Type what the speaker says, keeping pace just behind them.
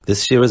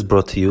This year is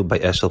brought to you by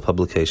Eshel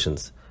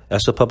Publications.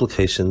 Eshel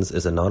Publications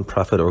is a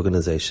non-profit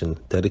organization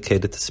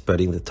dedicated to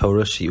spreading the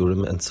Torah,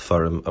 Shiurim, and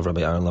Sefarim of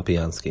Rabbi Aaron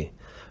Lapiansky.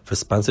 For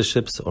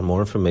sponsorships or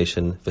more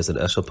information, visit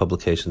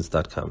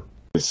eshelpublications.com.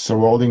 So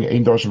holding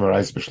ein Dosh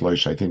Marais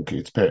B'Shloish, I think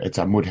it's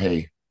Amud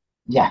Hey.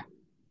 Yeah.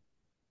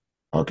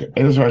 Okay.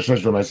 Ein Dosh Marais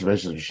B'Shloish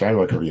B'Shloish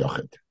like a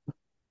Yochid.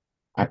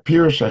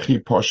 Apir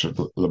Shachi Poshet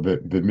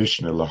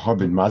B'Mishnah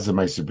Lahabin Mazah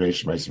Ma'aseh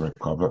Breish Ma'aseh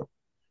Merkava.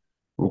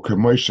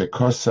 U'Kemoishe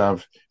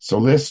Kosav. So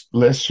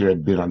last year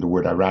had been on the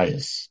word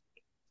Arayas.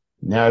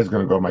 Now it's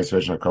going to go Ma'aseh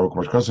Breish Merkava.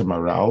 Kemoishe Kosav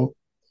Maral.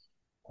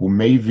 Who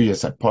maybe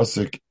as a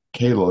posik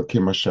Kelo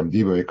Kim Hashem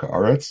Dibo Ika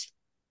Aretz.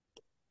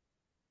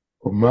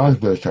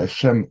 Umazda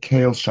Hashem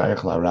Kael Shaykh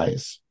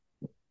LaRayis.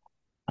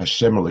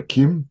 Hashem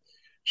Elakim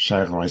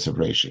Shaykh LaMa'aseh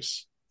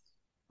Breishis.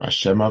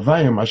 Hashem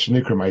Avayim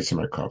Hashenikra Ma'aseh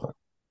Merkava.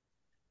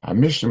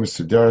 HaMishnah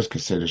Mesudaras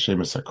Kesed Hashem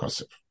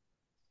HaKosef.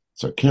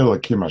 So Kael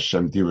Elakim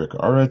Hashem Dibo Ika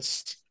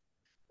Aretz.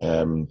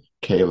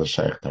 Kael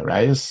Shaykh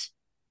LaRayis.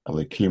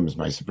 Elakim is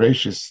Ma'aseh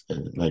Breishis,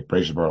 like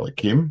Breishis Bar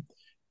Elakim.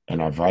 And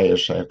Avayim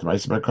Shaykh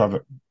LaMa'aseh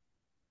Merkava.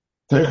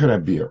 Teichen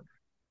Abir.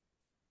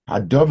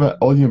 Hadova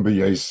Olyim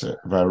B'Yoseh,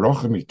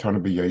 V'Arochem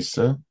Yitona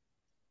B'Yoseh,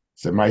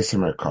 the Ma'aseh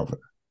Merkava.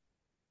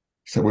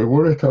 So we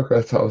want to talk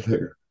about out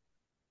here.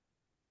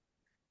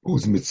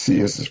 Whose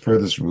Mitzias is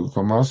furthest removed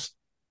from us?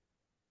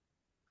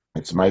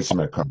 It's Ma'aseh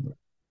Merkava.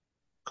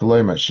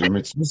 Kolay Mashir,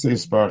 Mitzias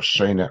is Baruch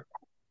Sheina,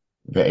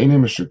 Ve'ene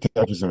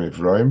Meshutefes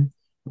Amivroim,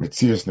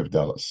 Mitzias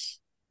Nevdalas.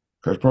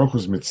 Because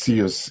Baruch's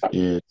Mitzias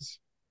is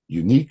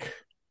unique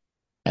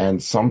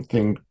and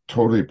something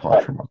totally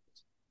apart from us.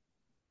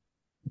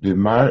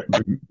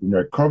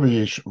 Merkava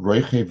is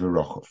Roshei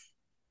Perakim.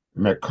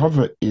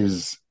 Merkava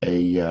is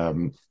a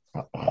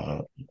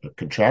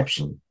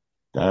contraption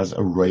that has a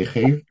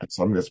Roshei and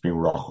something that's being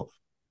Rochav.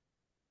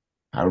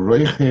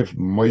 HaRoshei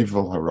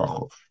Moivel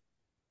HaRochav.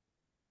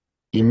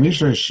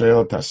 Imisha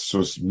Shel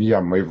Tasus Mia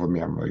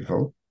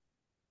Moivel.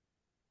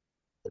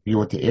 If you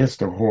were to ask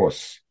the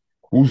horse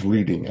who's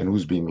leading and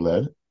who's being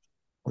led,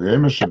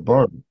 Oyema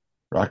Shabar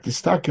Rak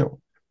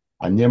Tistakel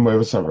Anya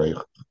Moivel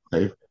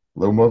HaRochav.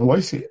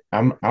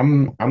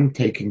 I'm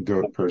taking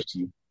the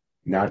person,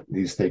 not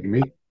he's taking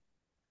me.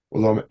 The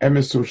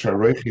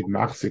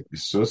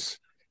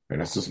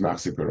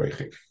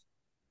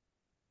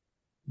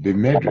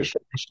medrash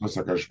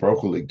Hakadosh Baruch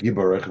Hu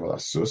legiba roichev al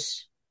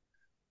asus,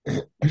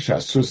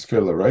 she'asus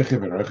tefil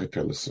l'roichev and roichev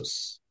tefil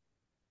l'sus.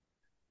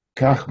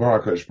 Kach bar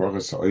Hakadosh Baruch Hu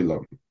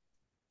sa'olam.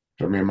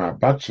 From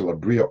shel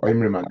habriya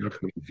oimrim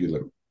anachnu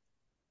nevilim.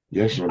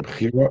 Yesh לנו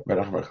bechira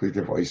ואנחנו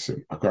מחליטים oisim,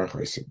 הכוח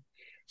oisim.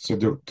 So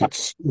the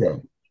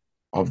tzura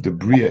of the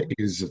bria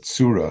is a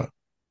tzura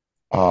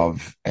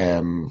of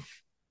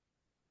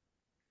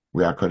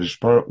where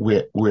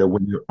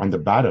when you're on the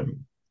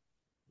bottom,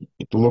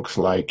 it looks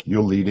like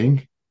you're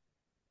leading,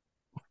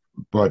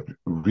 but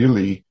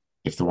really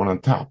it's the one on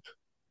top.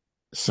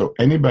 So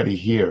anybody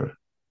here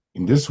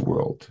in this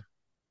world,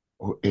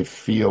 it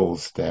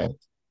feels that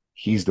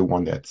he's the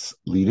one that's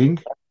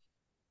leading,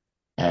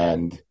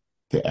 and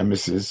the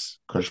emesis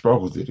Kadosh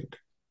Baruch Hu is leading.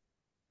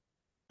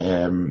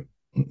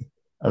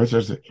 I was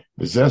just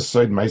V'zeh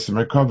soid Ma'aseh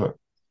Merkava.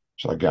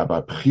 Shall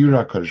gaba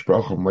b'chira Kadosh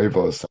Baruch Hu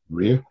moivel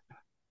l'sabriya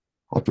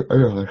ot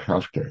be'oyer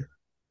l'chavter.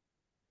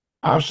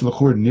 Av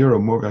shlachur niro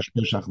murgash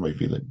peshach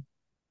moivilin.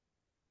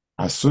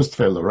 Asus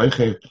tefel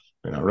l'roichev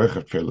v'en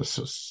ha'roichev tefel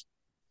l'sus.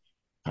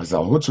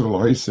 Hazal hutzu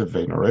l'hoisev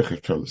v'en ha'roichev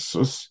tefel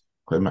l'sus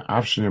klema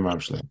av shnim av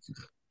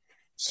shlechich.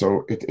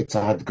 So it's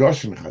a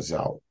hadgosh in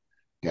Chazal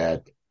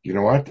that, you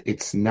know what,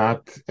 it's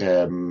not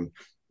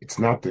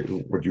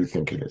what you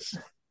think it is.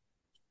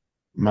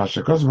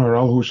 Mashakos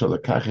Maral who shall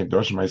lekach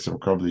Dosh Ma'aseh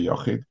Merkava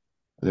liyochid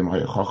lim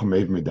hayachach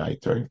meiv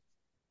medaitoy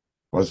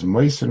was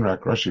Moisen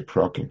rak Roshei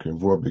Perakim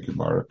kivur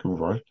b'gemara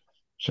kivur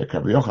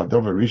shekaviyoch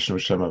hadover rishon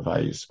Shem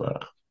Havai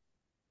Yisbarach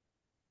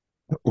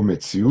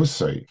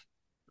umetziusay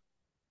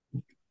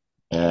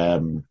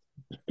the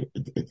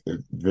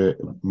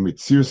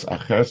metzius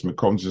achers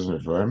mekom zuz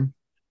mevorm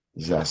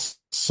zas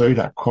soid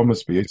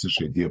hakomas b'yetzer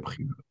sheidir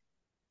b'china.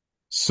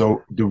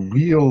 So the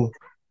real,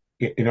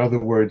 in other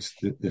words,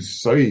 the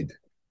soid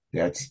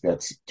that's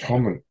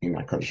Toman in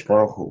HaKadosh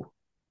Baruch Hu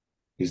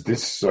is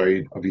this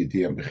side of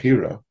Yediyah and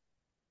Bechira.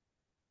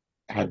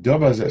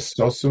 Hadava zeh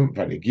stosum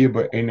v'negia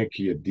bo ene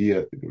ki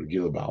Yediyah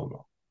regila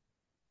b'alma.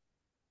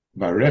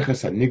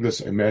 V'areches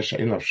haniglas omer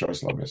she'en lav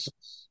shos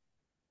l'mesas.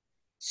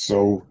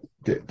 So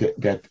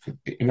that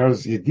in other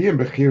words, Yediyah and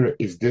Bechira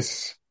is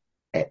this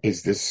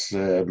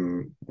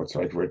what's the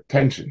right word,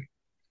 tension.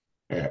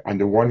 On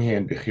the one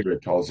hand,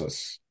 Bechira tells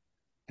us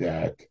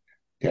that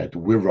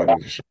we're running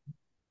the show.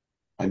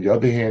 On the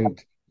other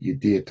hand,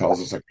 Yediyah tells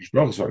us like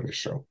Baruch is running the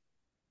show.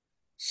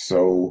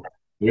 So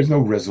there's no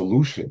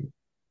resolution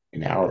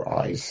in our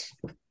eyes,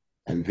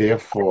 and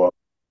therefore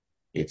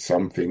it's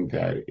something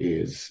that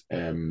is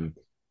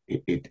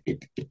it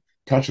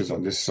touches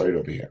on this side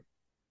over here.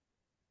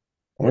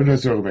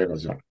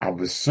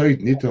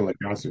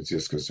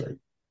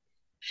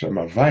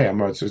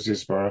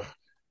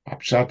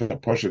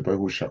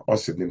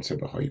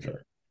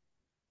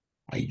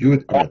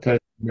 Ayud amater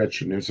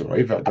shunim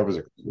survivor. That was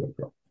a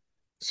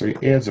so he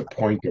adds a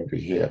point over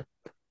here,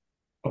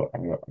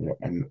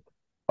 an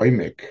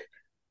oimek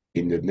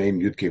in the name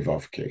Yudke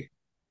Vavke.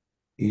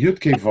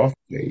 Yudke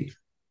Vavke.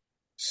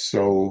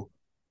 So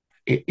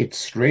it's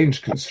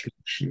strange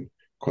construction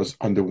because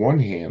on the one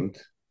hand,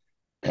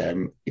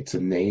 it's a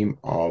name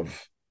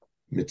of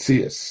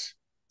Mitzias,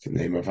 it's a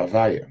name of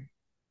Havaya.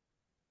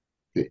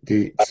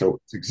 So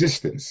it's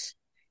existence,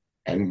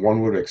 and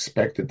one would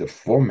expect that the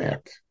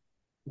format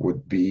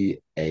would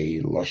be a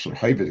Lashon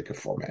Hayvedika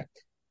format,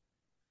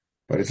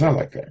 but it's not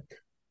like that.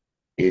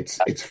 Its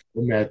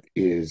format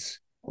is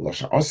a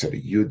Lashon Asid.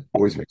 Yud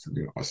always makes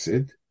something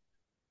Asid,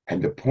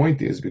 and the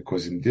point is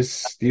because in this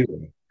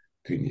steering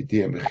between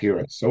Yediyah, Mechira,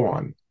 and so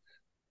on,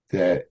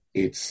 that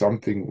it's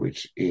something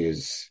which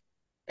is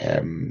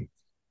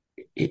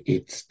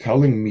it's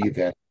telling me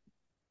that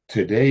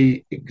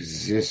today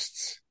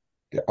exists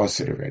the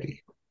Asid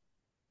already.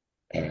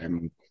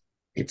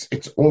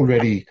 It's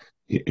already,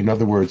 in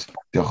other words,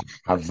 the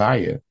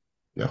Havaya,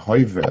 the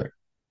Hoiver,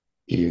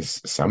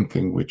 is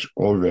something which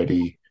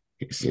already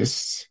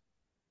exists,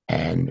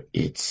 and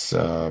it's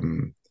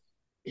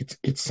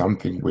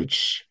something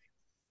which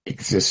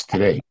exists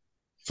today.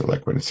 So,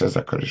 like when it says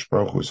Hakadosh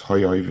Baruch Hu is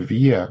Hoya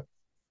Hoiver,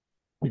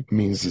 it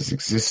means his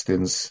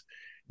existence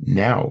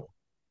now,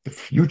 the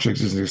future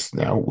existence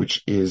now,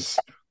 which is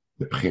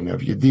the Bechina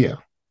of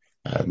Yediyah,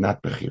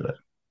 not Bechira.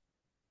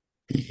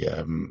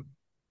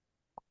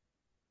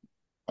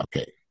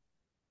 Okay,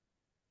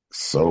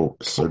 so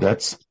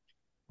that's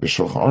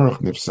B'Shulchan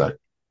Aruch Nifsak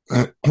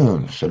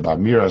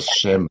Shebamiras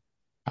Shem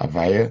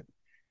Havaya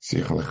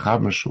Tzich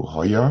Lechav Shu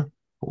Hoya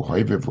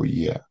Uhoyve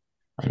Vuyeh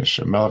and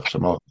Shemelach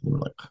Shemelach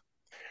Melech.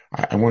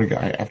 I want to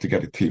get. I have to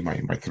get a tea.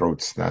 My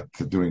throat's not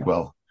doing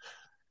well.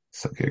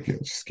 So okay,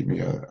 just give me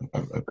a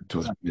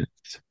 2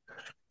 minutes.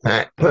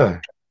 Okay,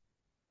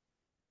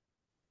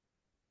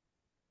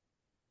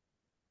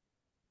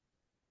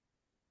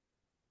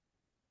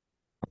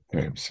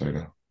 I'm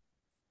sorry.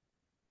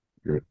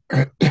 Good.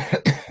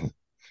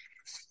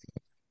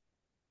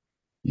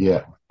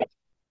 Yeah.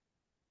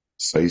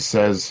 So he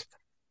says,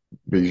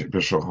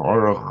 B'Shulchan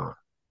Aruch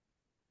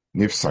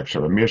Nifsak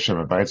Shabamir Shem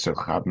Abayit Tzich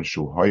Lechav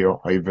Shu Hoya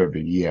Uhoyve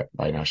Vuyeh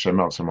by Hashem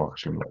El Shemelach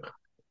Shemelech.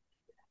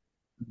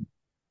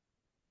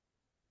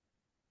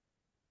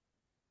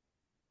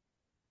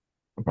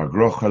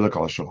 Bagroch Chelik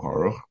Al Shulchan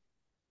Aruch.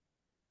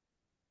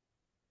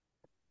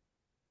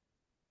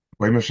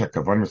 Poimer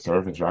Shekavan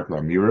Mitzaref and Jacques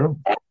Lamira.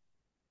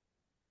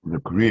 The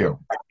Korea.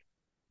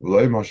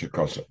 Loy Moshe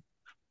Kosov.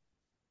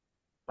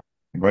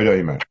 Right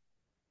Oimer.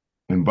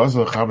 In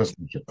Basel Chavas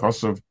Moshe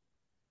Kosov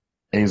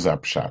Ein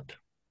Zapshat.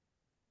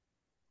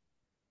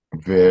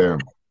 The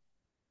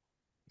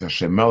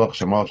Shemelach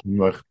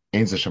Shemelach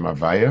Ein Ze Shem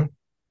Havaya.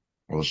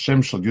 Well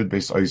Shem Shal Yud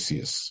Beis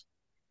Oisius.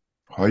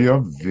 Hoya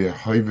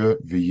V'Hoive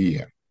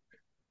V'Yiyeh.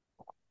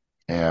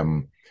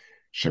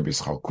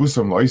 Shebis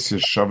Chalkusam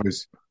Loisius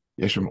Shavis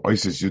Yeshem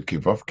Oisius Yud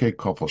Kivavke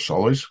Kofel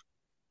Shalish.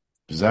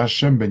 Zah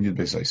Shem Ben Yud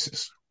Beis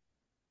Oisius.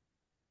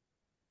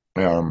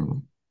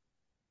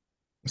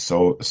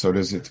 So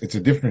there's it's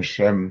a different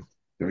Shem,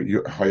 and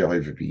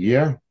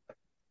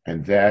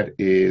that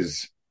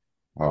is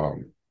a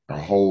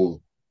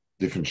whole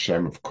different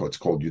Shem of it's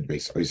called Yud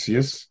Beis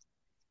Oisius,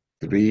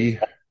 3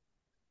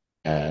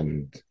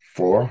 and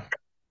 4,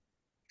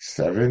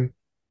 7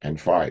 and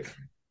 5.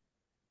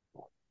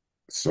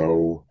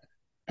 So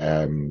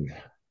the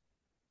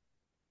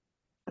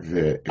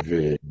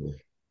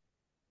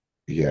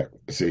yeah,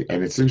 see,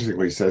 and it's interesting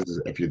what he says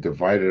is if you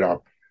divide it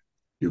up,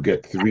 you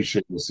get 3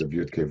 shapes of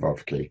Yud Ke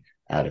Vav Ke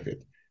out of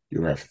it.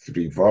 You have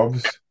 3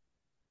 Vavs,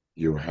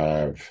 you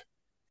have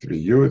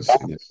 3 Yuds,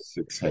 and you have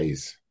 6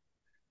 Hays.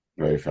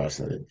 Very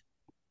fascinating.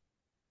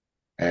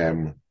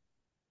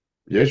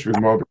 Yesh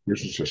v'mo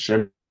b'kushn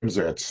sheshem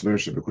ze atznu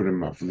shebekurim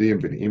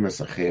mavliim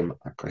b'ni'imas achem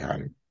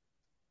ha'kohanim.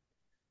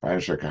 V'ayin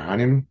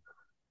shekahanim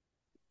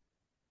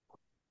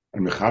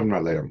and mechavim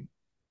aleim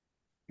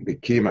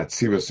b'kim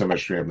atziva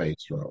semashriim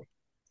le'Yisrael.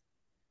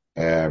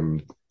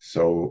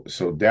 So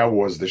that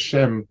was the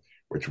Shem,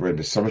 which were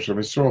the Samash of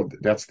Israel.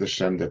 That's the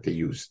Shem that they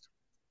used.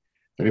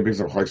 Then he brings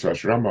up Chayks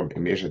Rash Rambam,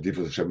 Im Yesh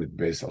Adifus Shem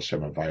Yud Al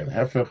Shem Havaya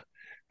Hefech,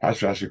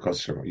 Hash Rashi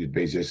Kos Shem Yud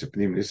Beis Yosef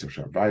Pnim Nisim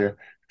Shem Havaya,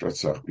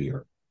 Trotzach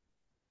Bir.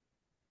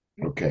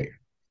 Okay.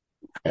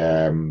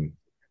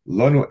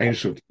 Lonu Ein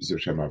Shem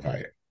Shem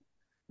Havaya.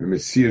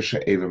 V'Metzir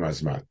She'eva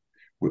Mazman.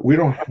 We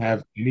don't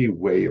have any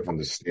way of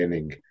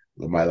understanding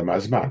L'mayla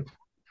Mazman.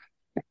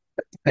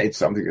 It's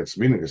something that's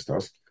meaningless to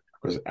us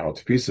because our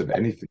piece of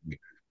anything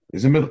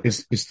is inzman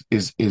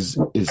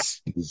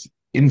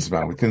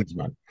within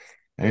zman.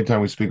 Anytime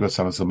we speak about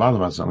something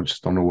L'mayla, we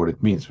just don't know what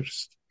it means. We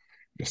just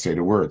say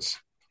the words.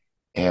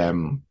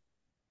 The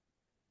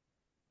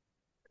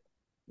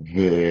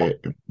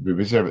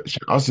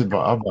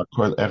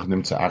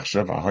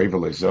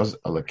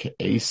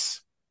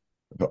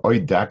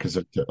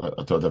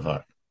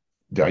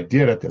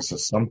idea that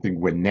there's something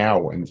when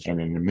now and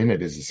in a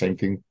minute is the same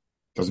thing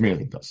doesn't mean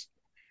anything to us.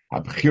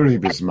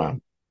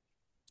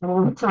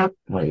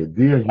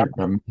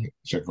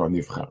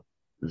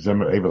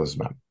 Zemer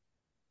Evelesman.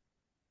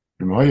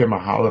 Imhoya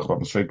Mahalach, what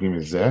Mosaikim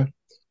is there,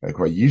 like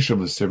what Yishav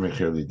the Simmer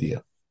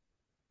Lidia.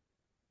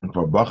 And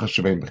for Bacha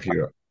Shebein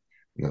Bechira.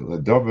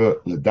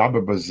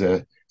 Ledaba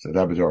Bazeh,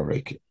 Zadaba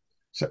Dorveki.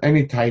 So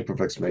any type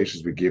of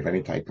explanations we give,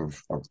 any type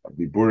of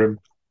Diburim,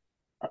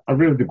 are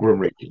really Diburim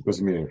Reiki. It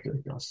doesn't mean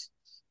anything to us.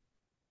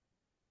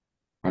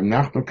 I'm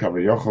not going to cover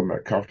Yochel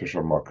Merkavta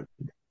Shamak.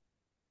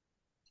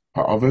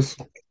 Ha'avas,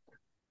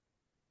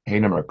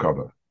 Heina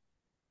Merkava.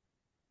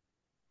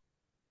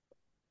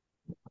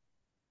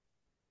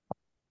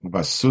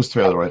 Basus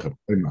Tveil Reichel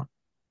Prima.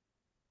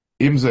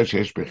 Im Zeh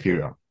Sheish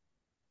Bechira.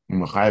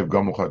 Umachayev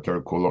Gamucha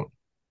Ter Kulon.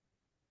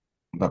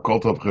 Bakol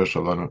Tov Bechir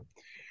Shalana.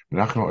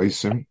 Nachno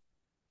Oisim.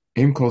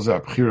 Im Kol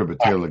Zeh Bechira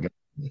Betel Legam.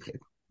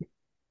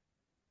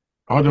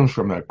 Adam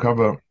from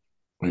Merkava.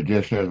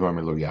 Redesh Nezva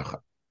Melu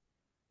Yacha.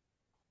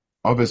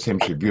 Avas Hem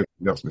Shevir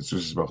Yachs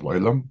Mitzusis Bach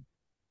Loilam.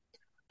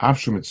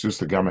 Afshu Mitzus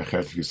Legam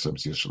Echet Visam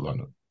Zir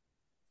Shalana.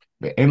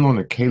 Ve'en lo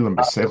nekelim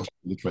b'seichel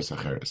litvas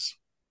acheres.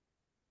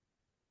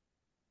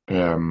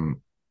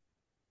 Adam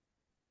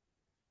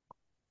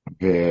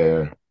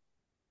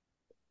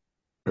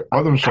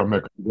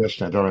shamek yesh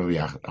nadarim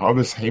liyach.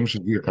 Havas heim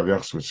shevir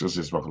kavyach switzus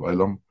is bach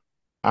loilam.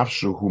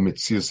 Afshu hu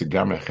mitzias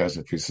gam acheres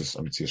etfisis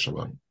amitzias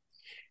shalom.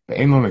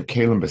 Ve'en lo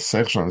nekelim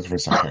b'seichel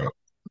litvas acheres.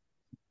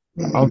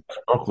 Al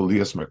bachul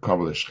liyas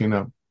merkava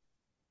l'shchina.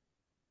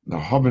 Na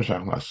haben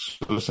shach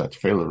nasus at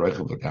feile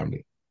reichel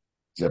l'gamli.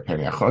 Ze pen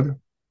echad.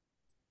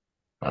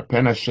 A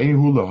pen hasheni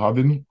hu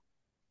lehavin.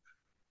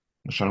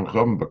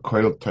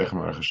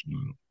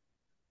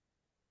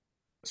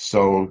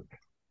 So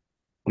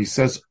he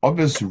says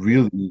others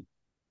really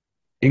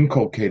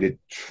inculcated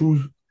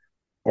two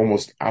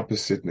almost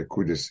opposite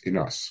nekudas in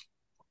us.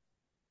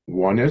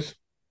 One is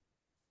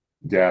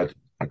that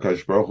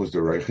HaKadosh Baruch Hu is the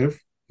Reichiv,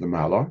 the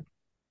Mala,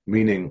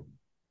 meaning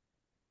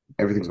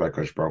everything's by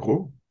HaKadosh Baruch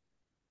Hu.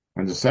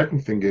 And the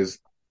second thing is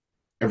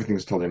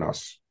everything's told in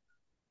us.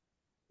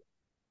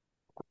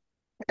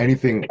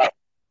 Anything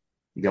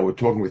that we're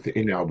talking with the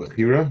Inal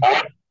Bechira,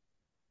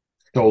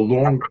 so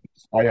long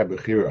as I have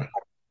Bechira,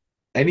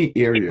 any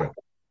area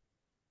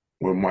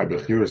where my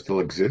Bechira still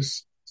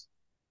exists,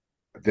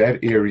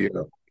 that area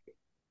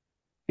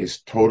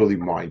is totally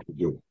mine to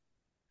do.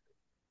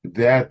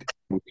 That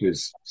which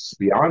is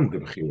beyond the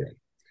Bechira,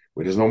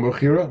 where there's no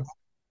Bechira,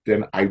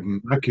 then I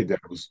make it that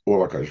it was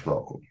all HaKadosh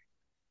Baruch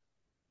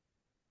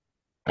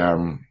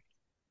Hu.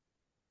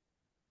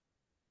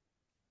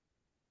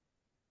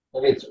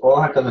 Maybe it's all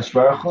HaKadosh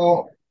Baruch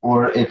Hu,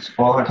 or it's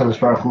all HaKadosh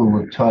Baruch Hu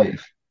with Toiv.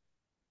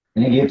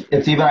 I think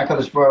it's even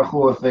HaKadosh Baruch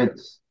Hu if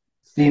it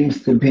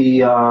seems to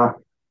be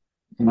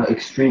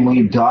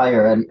extremely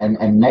dire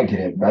and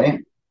negative,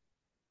 right?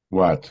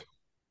 What?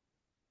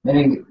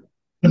 Meaning,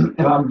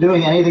 if I'm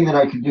doing anything that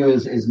I could do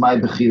is my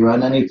Bechira,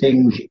 and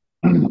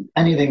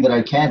anything that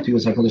I can't do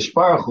is HaKadosh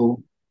Baruch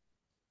Hu,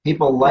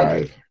 people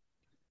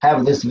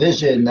have this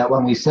vision that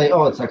when we say,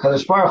 oh, it's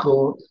HaKadosh Baruch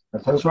Hu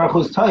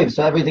is Toiv,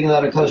 so everything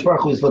that HaKadosh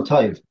Baruch Hu is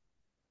L'Toiv.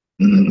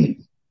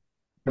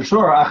 For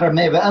sure, Achar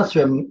Mei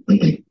Ve'esrim,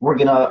 we're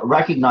going to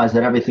recognize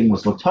that everything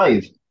was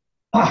L'Toiv.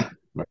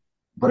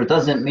 But it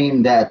doesn't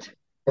mean that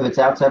if it's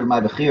outside of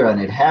my Bechira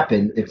and it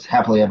happened, it's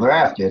happily ever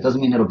after. It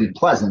doesn't mean it'll be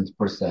pleasant,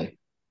 per se.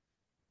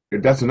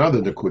 That's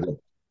another Nekuda.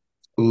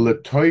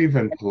 L'Toiv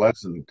and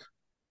pleasant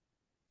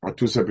are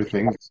two separate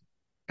things.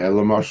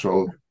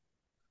 Elamashal,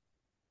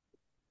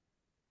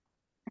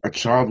 a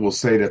child will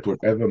say that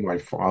whatever my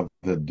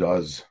father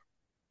does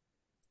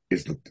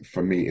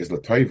for me is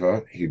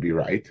L'Toiva, he'd be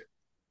right.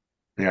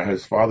 Yeah,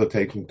 his father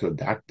takes him to a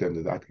doctor and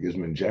the doctor gives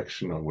him an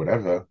injection or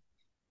whatever,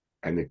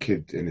 and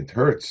it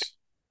hurts.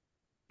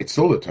 It's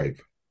still L'Toiv.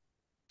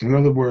 In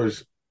other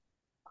words,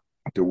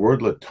 the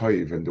word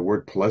L'Toiv and the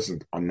word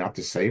pleasant are not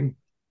the same.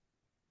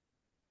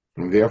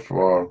 And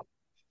therefore,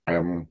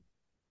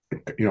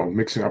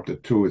 mixing up the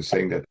two and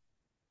saying that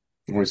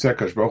when we say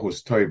HaKadosh Baruch Hu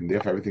is Toiv and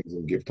therefore everything he's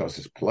going to give to us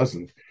is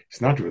pleasant,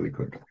 it's not really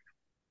good.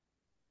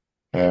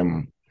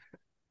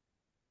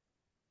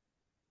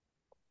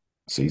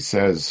 So he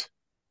says,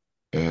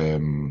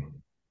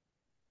 im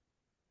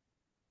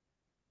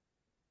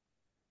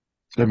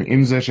zeh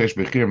sheish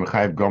bechir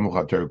mechayev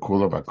gamuch ater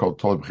kula v'kol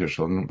tol bechir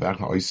shalom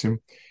v'achna oisim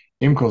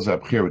im kol zeh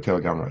bechir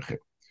v'tel gam rechim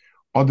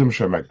adam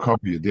shemakav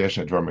yedeh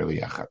shnedvar meli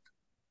yachad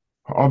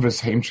ha'aves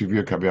heim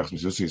shivir kavyach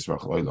mizusi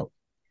yisvach loylam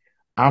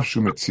av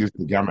shu metzius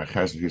l'gam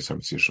acheres v'yisam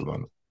tzir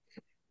shalom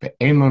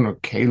ve'en lanu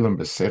kelim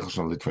b'seichel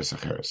shalom litvos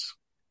acheres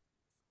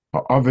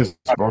ha'aves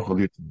baruch hu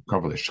lit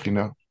kav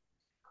l'shchina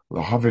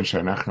l'havin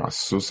she'anachnu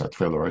asus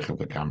atfel l'reichim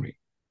v'gamri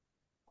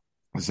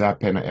zeh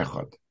pena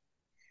echad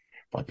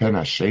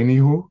v'pena sheni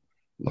hu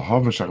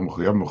l'havin she'ach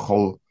mechuyav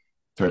mechol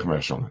terech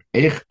mershon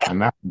eich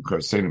anachnu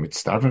k'rosenu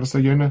mitzdarver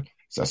s'ayona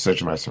zeh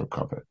search ma'aser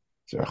kaveh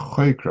zeh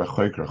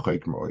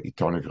choik mo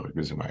itonik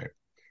r'gizimayir.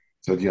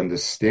 So the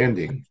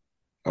understanding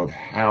of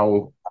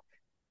how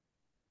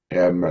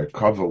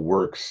Merkava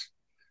works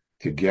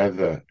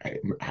together,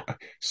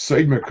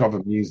 Seid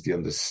Merkava means the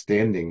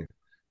understanding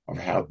of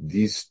how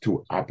these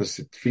two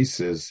opposite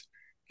pieces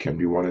can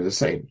be one and the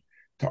same.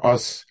 To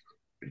us,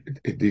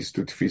 these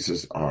two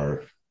tefisas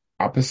are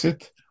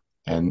opposite,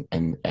 and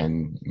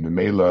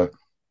Memela,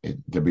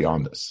 they're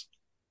beyond us.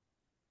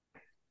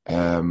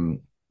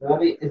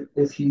 Rabbi,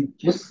 is he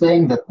just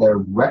saying that they're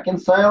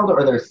reconciled,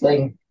 or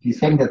he's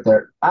saying that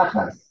they're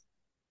achas,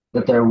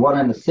 that they're one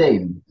and the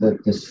same?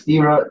 That the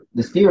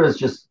stira is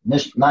just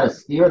not a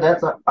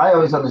stira. I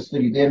always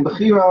understood you did in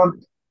Bechira.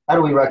 How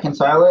do we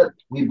reconcile it?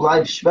 We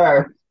blind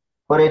shver,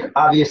 but it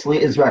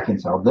obviously is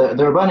reconciled. The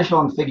Rebbeinu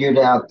Shalom figured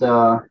out.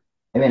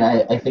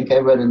 I think I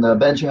read in the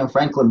Benjamin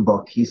Franklin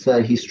book. He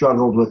said he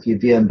struggled with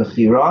Yediyah and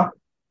Bechira.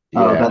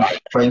 Benjamin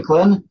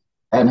Franklin,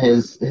 and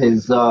his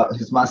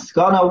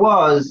maskana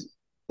was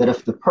that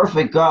if the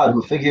perfect God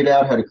who figured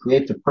out how to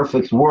create the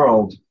perfect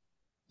world,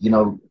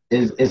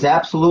 is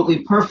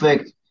absolutely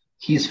perfect,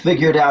 he's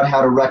figured out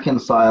how to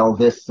reconcile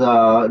this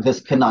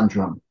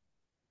conundrum.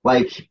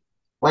 Like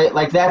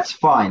that's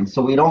fine.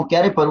 So we don't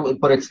get it,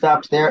 but it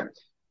stops there.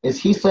 Is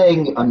he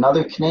saying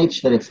another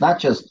knech that it's not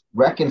just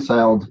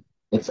reconciled,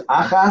 it's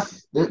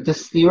achas? The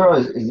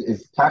stira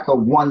is taka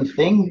one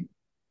thing?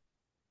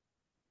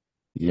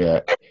 Yeah.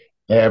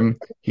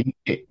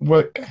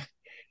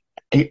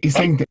 He's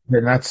saying that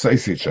they're not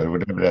size each other,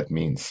 whatever that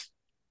means.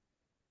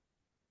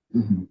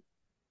 Mm-hmm.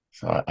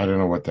 So I don't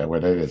know what that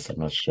is. I'm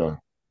not sure.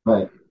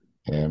 Right.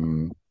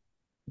 But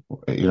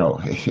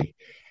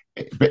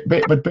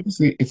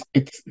basically it's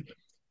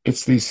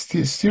the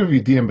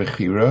Sirvidi and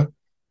Bechira,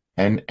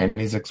 and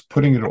he's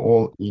putting it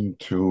all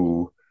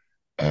into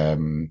this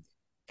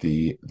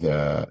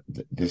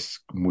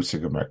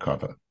Musig of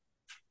Merkava.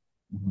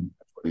 Mm-hmm.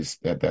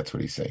 That's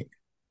what he's saying.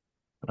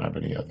 I don't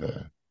have any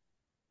other.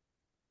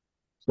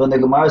 So when the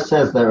Gemara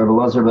says that Rabbi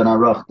Elazar ben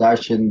Aruch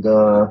darshan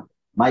the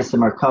Maisa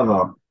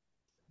Merkava,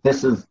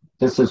 this is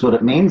what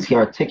it means. He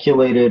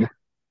articulated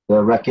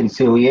the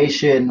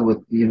reconciliation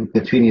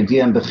between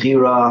Yediyah and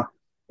Bechira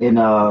in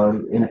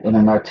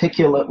an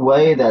articulate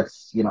way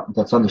that's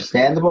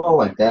understandable.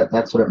 Like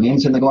that's what it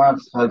means in the Gemara.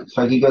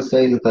 Chagiga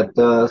says that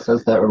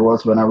Rabbi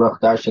Elazar ben Aruch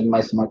darshan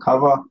Maisa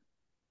Merkava.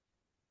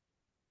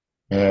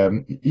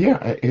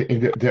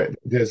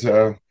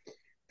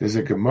 There's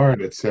a Gemara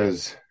that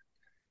says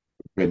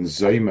Ben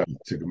Zayma.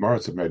 It's a Gemara,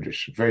 it's a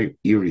medrash, very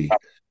eerie.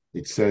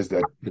 It says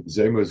that Ben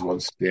Zayma was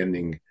once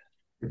standing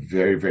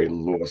very, very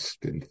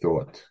lost in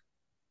thought,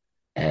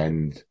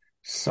 and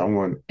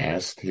someone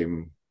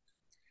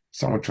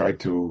tried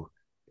to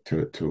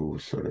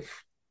sort of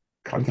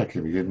contact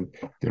him. He didn't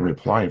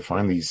reply, and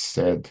finally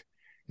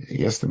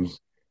he asked him,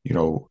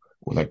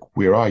 like,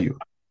 where are you?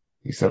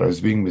 He said, I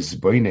was being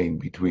misbeinain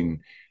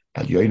between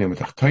Elyonim and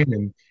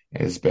Tachtonim, and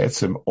it's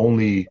betzim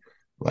only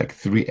like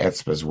 3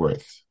 etzbas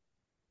worth.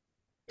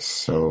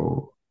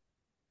 So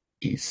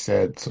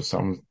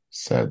someone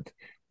said,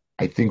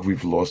 I think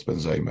we've lost Ben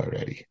Zayma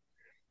already.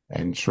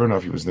 And sure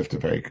enough, he was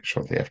lifted very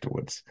shortly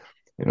afterwards.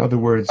 In other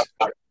words,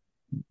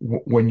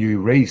 when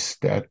you erase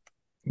that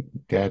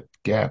gap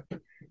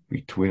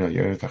between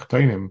Elyonim and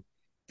Tachtonim,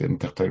 then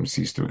Tachtonim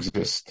cease to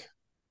exist.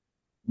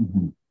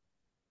 Mm-hmm.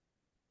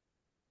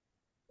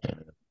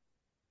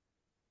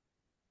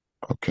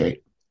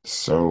 Okay,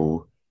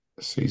 so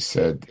he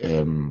said,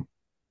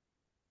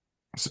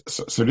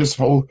 so this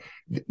whole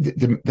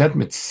that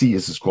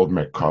Metzias is called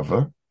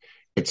Merkava.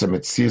 It's a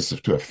Metzias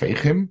of to a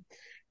Feichim,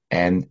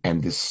 and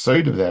the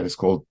side of that is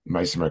called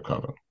Maisa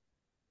Merkava.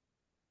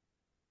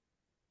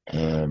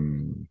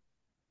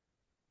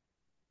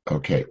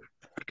 Okay.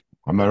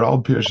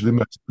 Amaral Pirish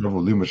Lima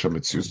Lima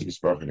Shamitzius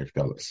Bispark and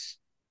Ifdalis.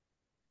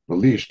 The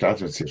Li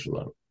starts with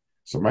Sishulam.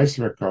 So Maisa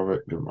Merkava,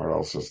 the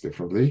Amaral says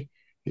differently.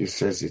 He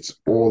says it's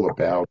all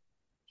about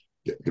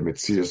the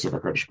Metzias of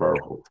HaKadosh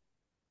Baruch Hu.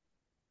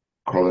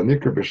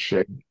 Kolanika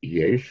b'shem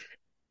yesh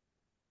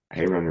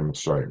heiman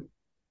v'mitzrayim.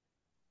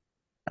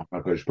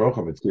 HaKadosh Baruch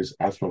Hu Metzias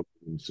asma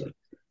v'mitzrayim.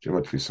 Shema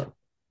tfisa.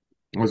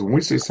 When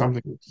we say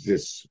something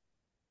exists,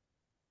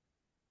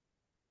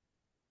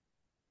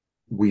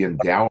 we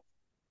endow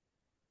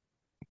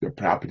the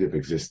property of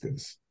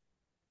existence.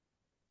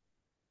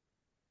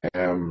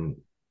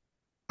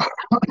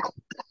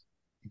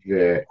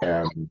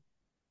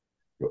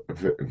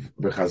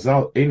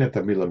 V'chazal einet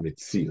hamila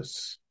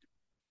Metzius.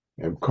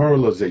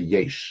 Korolo ze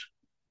yesh.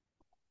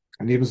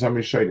 And even some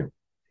Rishonim.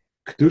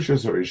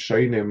 Kedushas or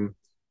Rishonim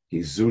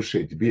hizu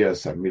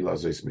sheitbias hamila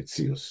zois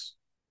Metzius.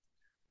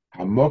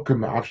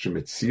 Hamokem afshe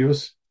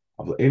Metzius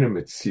aval ena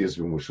Metzius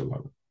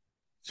v'mushalam.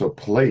 So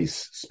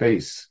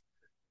space,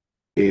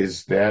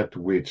 is that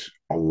which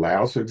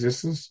allows for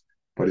existence,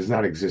 but is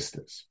not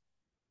existence.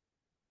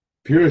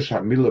 Pirish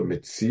hamila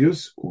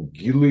Metzius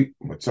ugili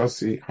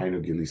matzasi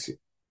hainu gilisi.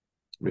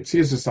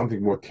 Metzius is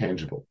something more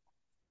tangible.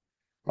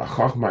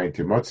 L'chachma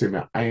intimotzi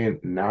me'ayin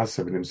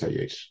nasa v'nimsa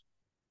yesh.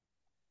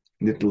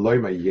 Nitloi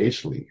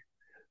ma'yeshli,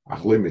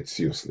 achloi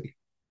metziusli.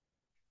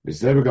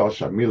 V'zebegal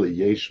shamila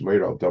yesh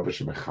meir al davar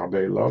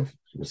shemechabe lov,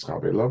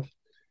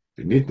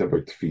 v'nitna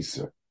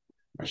b'tfisa.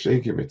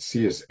 Mashenki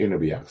metzius eno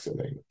b'yachs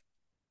aleinu.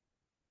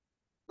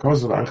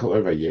 Koz v'anchel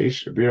ova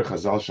yesh, bir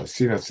chazal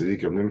shasina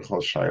tzedikim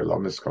nimchol shayir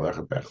lamis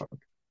kalechet bechad.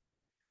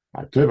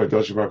 Atoi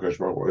v'adol shebakash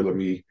baruch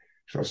oilami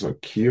shason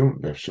kiyum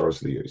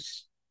v'efshos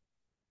liyos.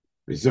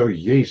 So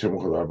anytime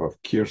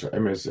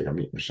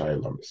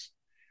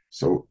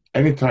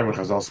when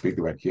Chazal speak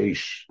about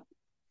yesh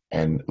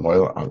and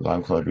loyal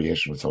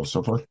collaboration and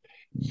so forth,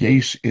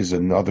 yesh is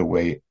another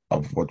way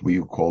of what we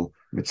call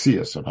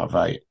mitzias of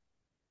Havai.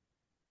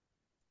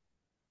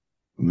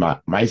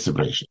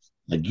 Ma'asebrachis.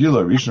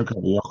 Nagila rishon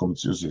kaviyachol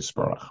mitzias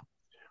yisparach.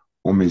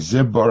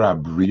 Umezebara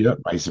bria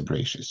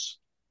ma'asebrachis.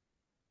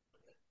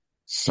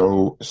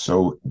 So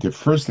the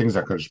first thing is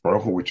HaKadosh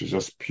Baruch Hu, which is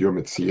just pure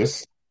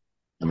mitzias,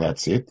 and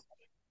that's it.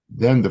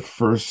 Then the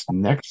first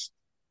next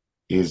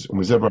is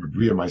Umezebar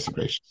Bria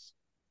Maisabracious.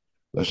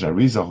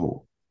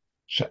 Lasharizahu,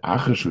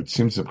 Sha'achashu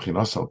Tzimtzah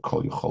Bchinas al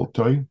Kol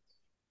Yucholtoi,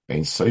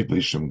 Ein Seif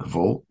Lishim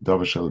Gvol,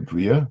 Davashel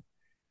Bria,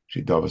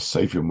 She Davas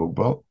Seif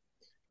Mugbal,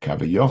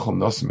 Kavayochel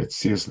Nos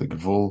Metzias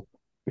Legvol,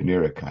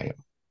 Benirakaya.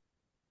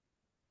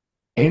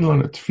 Ein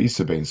Lon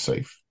Tfisa Bein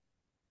Seif,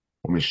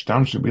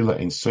 Umishtam Shabila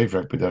Ein Seif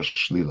Rak Bedash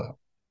Shlila,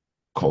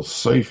 Kol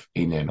Seif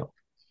Eineno.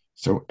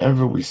 So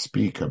ever we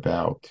speak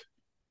about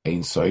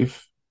Ein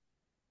Seif,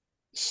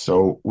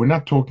 so we're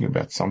not talking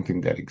about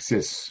something that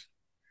exists.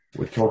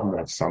 We're talking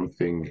about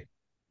something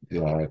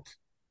that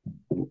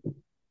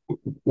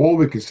all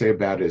we can say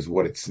about it is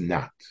what it's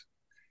not.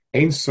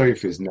 Ein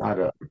Sof is not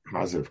a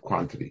positive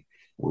quantity.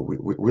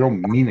 We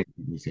don't mean it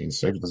when we say Ein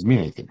Sof. It doesn't mean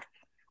anything.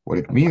 What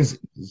it means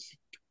is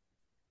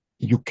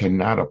you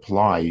cannot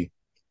apply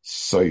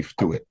Sof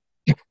to it.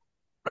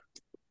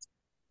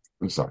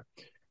 I'm sorry.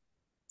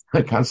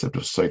 The concept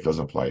of Sof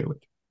doesn't apply to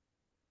it.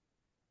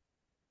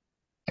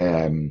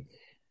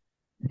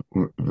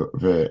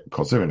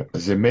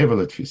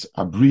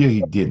 Abriya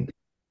Hidin.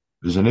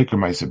 There's an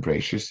Ikamais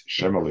Abrasius,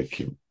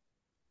 Shemalekim.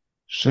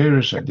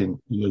 Sherish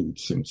Adin Yud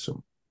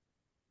Simtsum.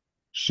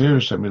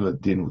 Sherish Amila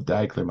Din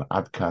Udaiklem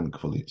Adkan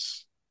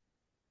Kvalis.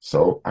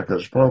 So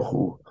HaKadosh Baruch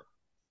Hu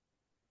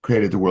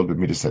created the world with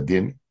Midas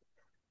Adin,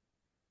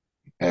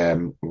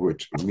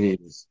 which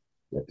means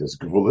that there's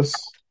Gvulis,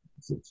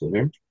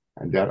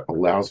 and that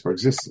allows for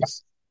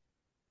existence.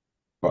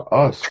 For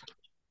us,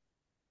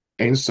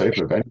 Ein Sof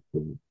of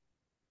anything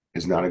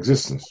is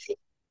non-existence.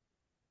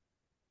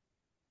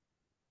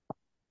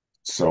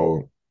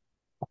 So,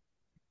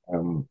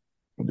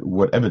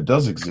 whatever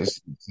does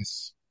exist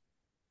exists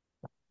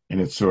in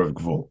its sort of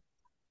gvul.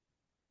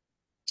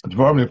 The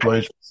Department of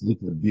Players the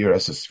beer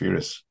as a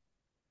spheres,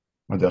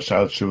 when the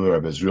child Shuler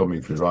of Israel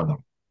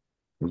Mivirana.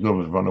 Israel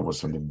Mivirana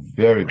was from the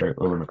very, very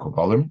early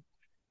Mekobalim,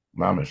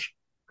 Mamish.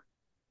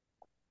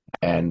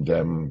 And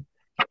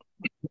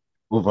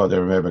Uva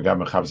there may be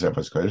Gamma Chavzef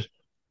as good.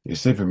 You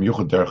say from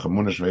Yuchad Der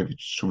Chamunish Revi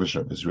Shuvish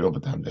of Israel,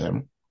 but to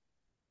him.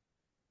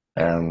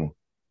 And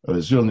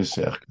Israel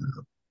Nisech.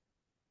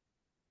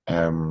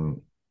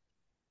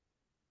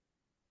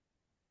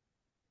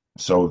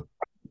 So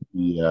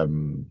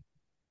the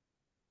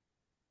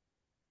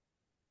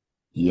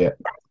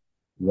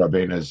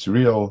Rabbeinu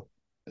Israel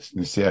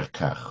Nisech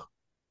Kach.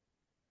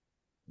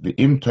 The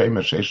Im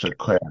Toimer Sheish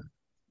Koyach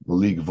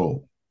V'li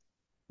Gvul.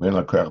 When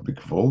La Koyach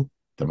B'Gvul,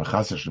 the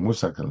Machasa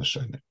Shemusak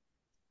L'Shene.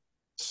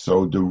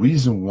 So the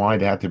reason why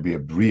there had to be a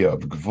Bria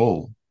of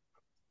Gvul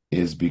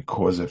is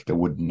because if there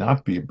would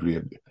not be a Bria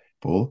of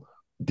Gvul,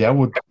 that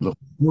would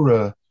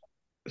L'Chura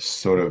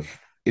sort of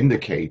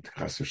indicate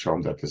Chas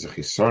v'Shalom that there's a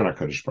Chisar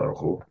HaKadosh Baruch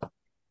Hu,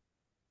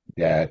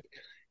 that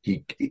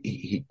he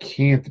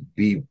can't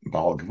be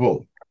Baal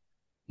Gvul.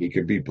 He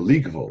could be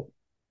B'li Gvul,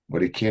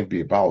 but he can't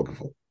be a Baal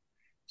Gvul.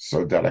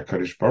 So that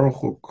HaKadosh Baruch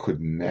Hu could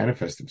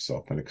manifest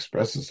himself and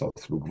express himself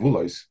through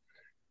Gvulos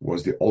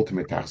was the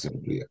ultimate Tachzin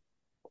of Bria.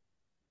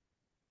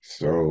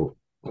 So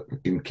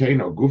in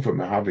Keno Gufa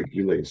Mahavik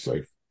Gilei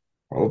Seif,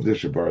 of the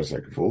Shabar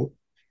Zakvul,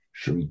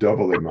 Shum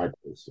double a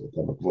micro, so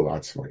Gvul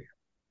Atzmai.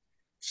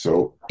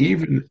 So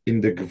even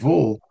in the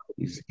Gvul,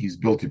 he's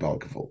built Ibal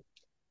Gvul.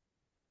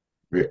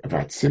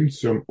 Vat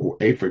Simtsum or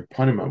Efek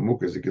Panim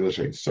Amuk as a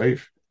Gilashain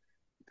Seif,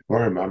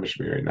 Bar Mamish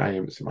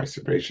Mirayim, Semai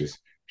Sebrachis,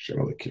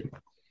 Shemalakim.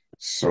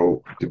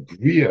 So the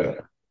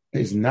Bria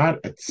is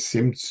not a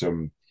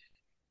Simtsum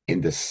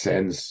in the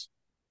sense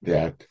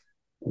that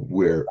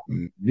we're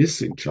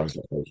missing chunks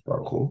of HaKadosh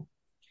Baruch Hu,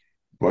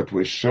 but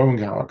we're showing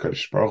how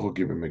HaKadosh Baruch Hu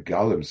given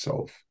Megal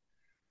himself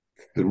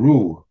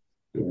through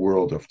the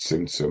world of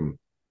Tzimtzum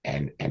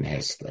and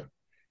Hester.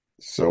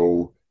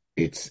 So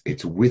it's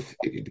with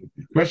the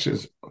question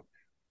is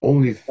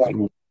only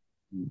through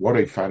what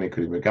I find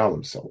could he Megal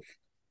himself,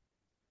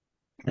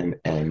 and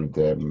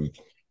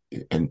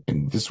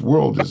this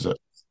world is a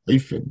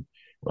Eifin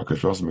where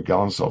HaKadosh Baruch Hu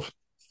Megal himself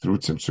through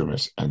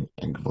Tzimtzumis and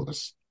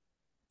Gvulis.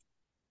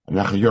 So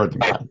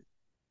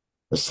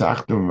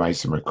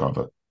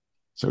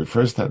we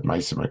first had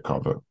Ma'aser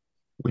Merkava,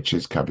 which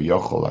is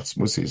Kaviyochol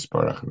Atzmusi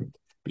Yisparach and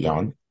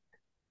beyond.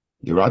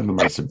 Yeradnu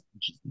Ma'aser,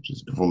 which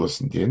is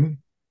Gvulos and Din.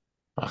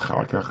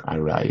 Acharkach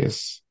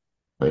Arayas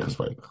Veichas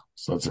Veich.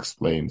 So let's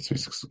explain. So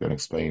he's going to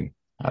explain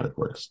how it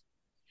works.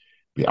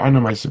 Beyond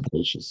Ma'aser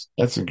Beishis,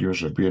 Etzem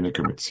Girush Rabbi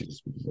Nicker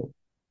Mitzias.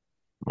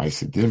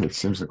 Ma'aser Din it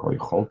seems like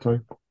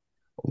Yicholtoi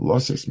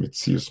Losses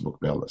Mitzias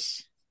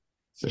Mukbelas.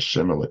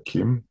 Shem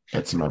Elakim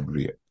Etzem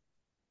Abriya.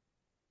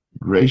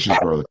 Gracious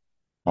brother,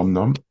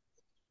 Omnom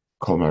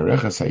Kol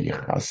Marechas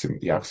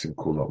Yachsim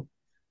Kulom.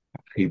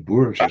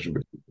 Chiburim Sheshem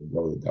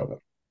B'Tidol Davar.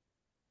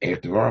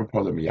 Eich Dvarim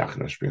Polim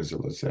Yachna Shpin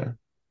Zelazeh.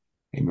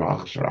 In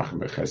Malach Sharachim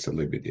B'Chesed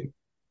Libidin.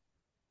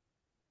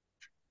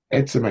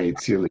 Etzem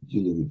HaYitzir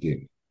L'Gilu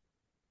L'Din.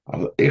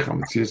 Aber Eich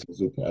HaMetzias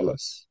L'Zut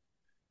Elas.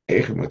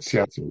 Eich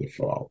HaMetzias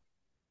L'Fal.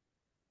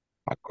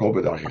 HaKol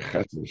B'Dach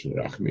Chesed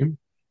L'Rachmim.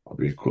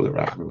 Aber Yikul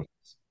L'Rachmim.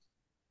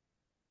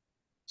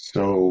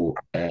 So,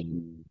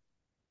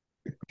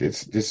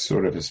 this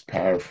sort of is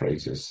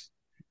paraphrases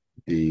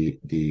the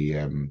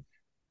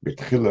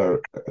Betchila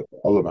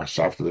Olam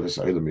Hashaf Levis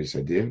Olam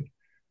Yisadin,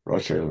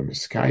 Roshei Olam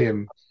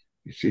Miskayim,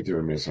 Yishita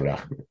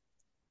Misarachim.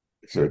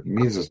 So it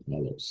means as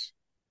follows: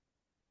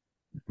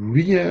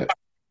 Bria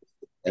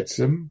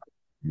Etzem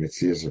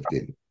Metzias of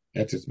Din.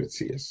 Etzes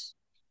Metzias.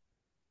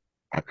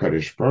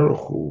 HaKadosh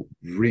Baruch Hu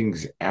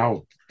brings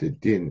out the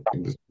Din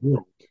in this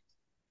world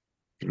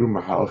through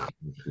Mahalach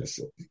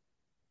Chesed,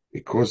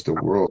 because the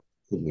world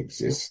couldn't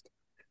exist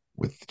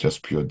with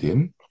just pure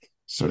Din.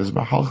 So there's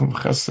Mahalchim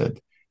Chesed,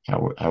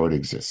 how it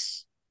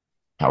exists,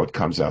 how it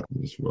comes out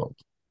in this world.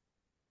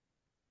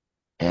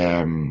 So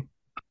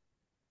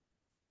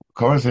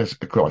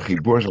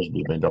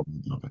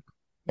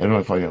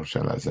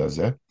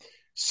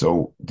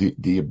the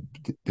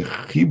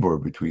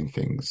chibur between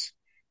things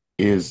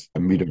is a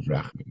mid of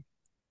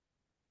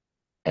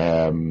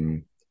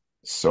rachmin.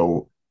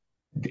 So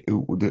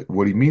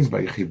what he means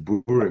by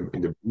chiburim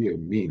in the Bria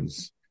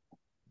means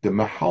the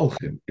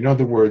mahalchim. In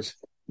other words,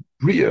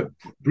 Bria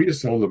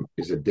Solam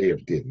is a day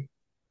of din.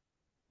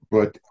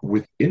 But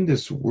within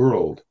this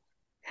world,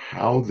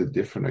 how the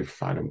different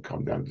Ifanim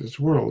come down to this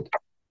world,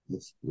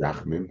 it's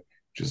Rachmim,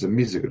 which is a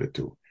mizig of the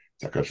two.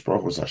 HaKadosh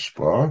Baruch Hu is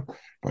Hashpah,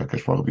 but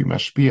HaKadosh Baruch Hu be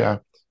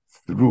Mashpia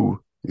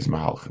through these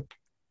Mahalchim.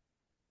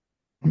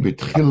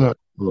 B'tchila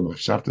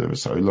l'machshavta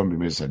v'sa'olam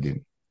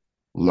b'mizadin.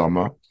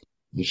 Lama,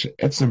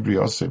 l'she'etzem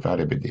bri'osei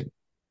v'are b'din.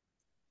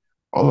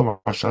 Olam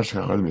ha'shav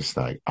shechachol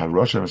misnai.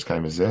 Rosh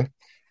ha'miskayim hazeh,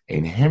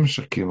 ein hem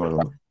shekim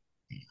olam.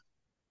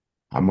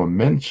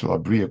 HaMoment shel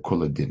ha'briya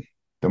kol hadin.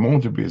 The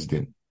moment of Bria is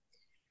din.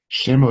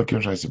 Shem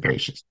Elokim Shai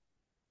Separation.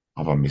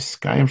 Ava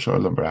Miskayim Shal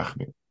Olam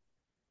Barachmim.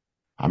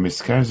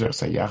 HaMiskayim Zerach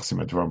Sayachsim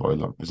Advar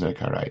Ba'olam B'Znei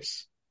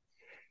Karayis.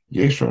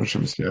 Yesh Ron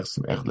Shem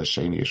Miskayachsim Ech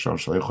L'Sheni Yesh Ron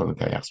Shal Yochol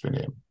L'Kayachs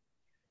B'Neim.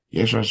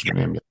 Yesh Ron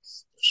Sh'B'Neim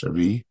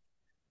Shari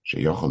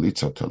Sheyochol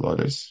Litzot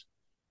Tolodes.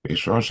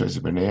 Yesh Ron Shal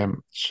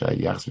B'Neim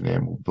Shayachs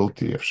B'Neim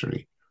U'Bilti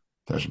Efshari.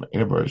 Tashma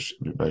Inabarish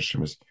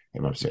B'Bashimus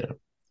Emabzer.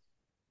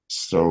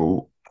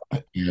 So,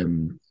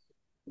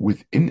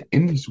 within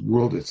this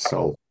world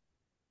itself,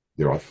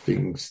 there are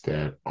things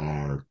that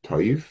are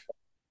toiv,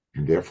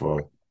 and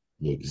therefore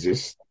they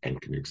exist and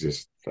can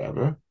exist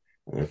forever,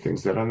 and there are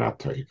things that are not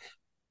toiv,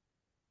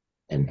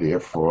 and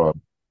therefore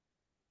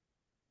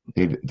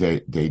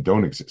they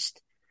don't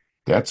exist.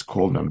 That's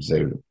called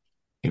namzerim.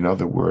 In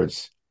other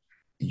words,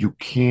 you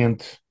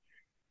can't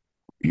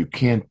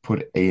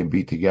put A and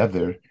B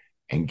together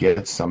and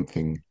get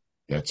something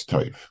that's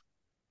toiv.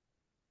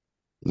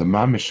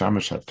 Lama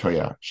mishamash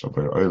hatoya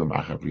shaber oilam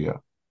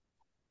achavriya.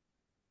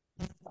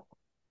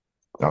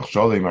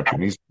 Dachshole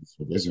makinis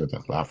v'dezer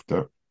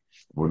dachlafta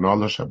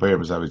v'nolo shaber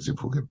b'zavit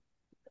zivugim.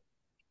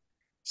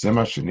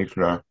 Zema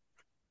shenikra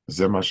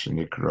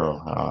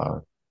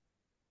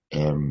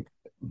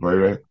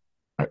b'ere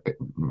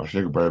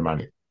mashik b'ere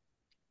mani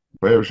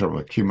b'ere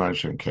shaber kiman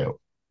shen kel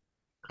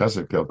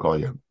chesed kel kol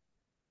yom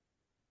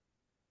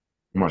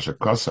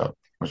mashikosa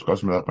melech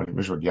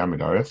mishvat yamid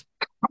aretz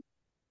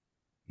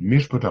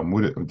mishpat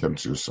amudet untem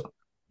tzusa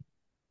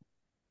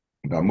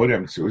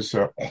v'amudet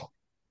tzusa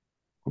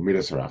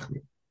umidas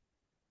rachmi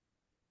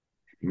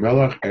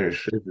melech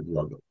shefet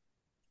lagel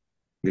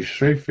the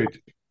shefet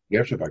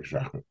yevshavak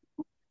rachmi.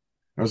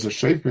 Now the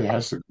shefet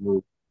has to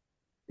go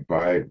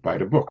by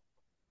the book.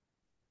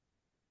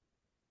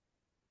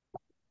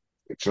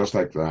 It's just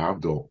like the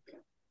Havdol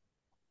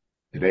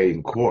today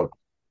in court,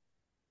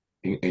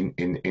 in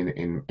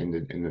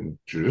the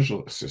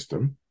judicial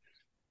system.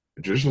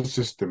 The judicial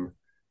system,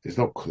 there's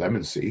no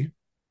clemency,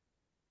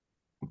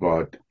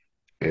 but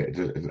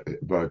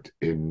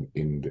in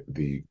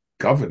the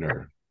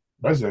governor,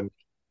 president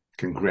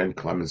can grant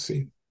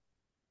clemency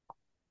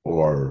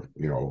or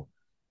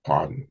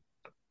pardon.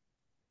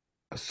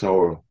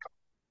 So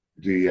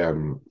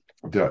the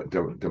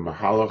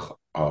mahalach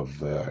of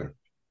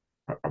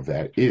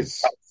that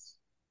is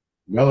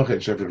Melech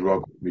and Shefet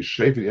Rog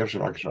Mishrevet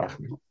Yevshavak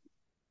Shrachmi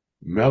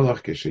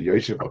Melech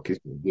Kesheyoishev Al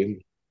Kisei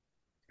Din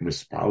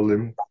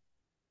Mispalim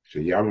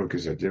Sheyamur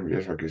Kisadim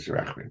Yevshavak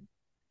Kisei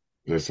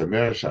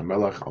Lesamer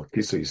Shamelech Al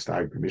Kisei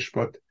Yistag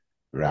B'Mishpat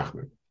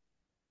Rachmim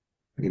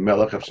the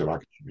Melech of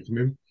Shavak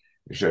Shmim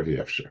Mishev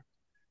Yevshav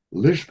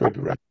Lishpat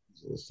B'Rachmim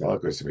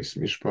L'Salak V'Semis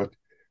Mishpat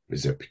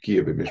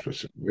V'Zepikia B'Mishpat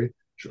Shavui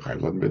Shuchai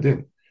Lod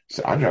Bedin.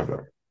 So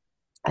Adrava,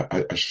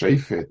 a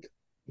Shefet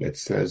that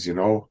says,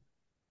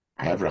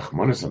 I have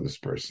Rachmanis on this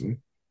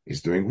person,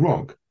 is doing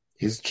wrong.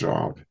 His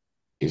job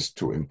is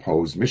to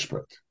impose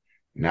mishpat,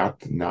 not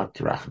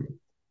rachman.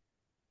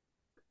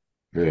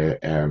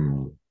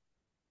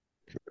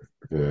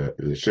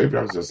 The shape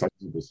of the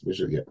something this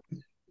Mishnah yet.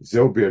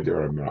 Zil beer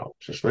der Amral.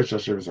 Shashvesh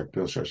Hashem is like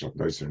Pil Shashak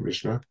Nois in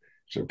Mishnah.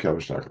 Shem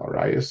Kelvishnak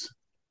Larayas.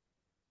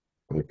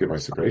 And give my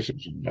separation.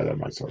 Shem Yadam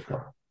myself.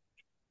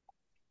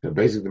 So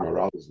basically, the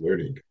moral is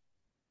learning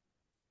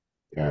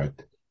that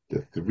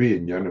the three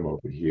inyanim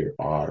over here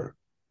are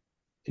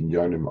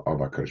inyanim of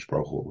HaKadosh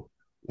Baruch Hu,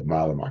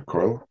 L'mala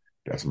Makol,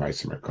 that's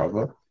Ma'aser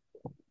Merkava,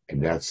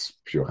 and that's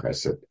pure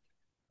Chesed.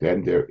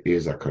 Then there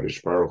is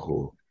HaKadosh Baruch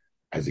Hu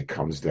as he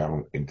comes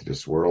down into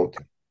this world,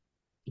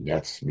 and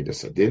that's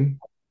Midas Adin,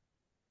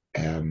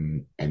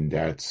 and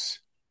that's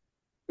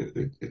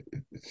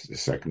it's the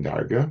second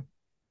Darga,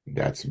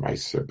 that's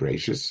Ma'aser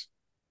Bereishis,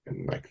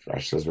 and like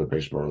Rashi says,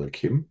 Roshei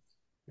Perakim.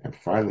 And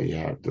finally, you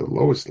have the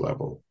lowest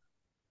level,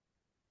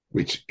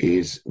 which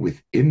is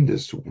within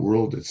this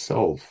world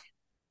itself.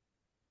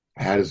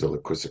 How does the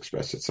Likus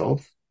express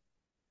itself?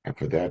 And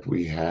for that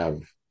we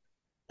have,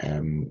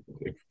 the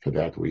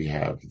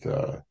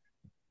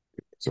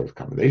sort of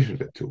combination of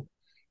the two.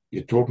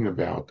 You're talking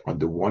about, on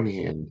the one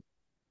hand,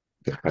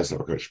 the Chesed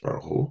of HaKadosh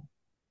Baruch Hu.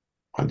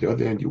 On the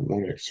other hand, you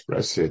want to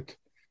express it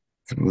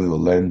through the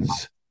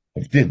lens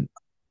of Din,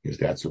 because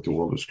that's what the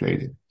world was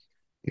created.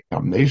 The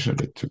combination of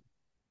the two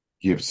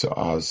gives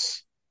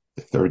us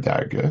the third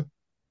darga,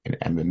 and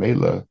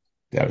Ememela,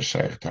 that is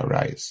Shaykh to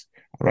Arayas.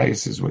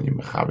 Arayas is when you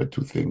mechaber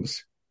two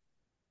things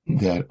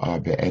that are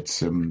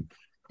be'etzim,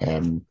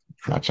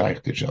 not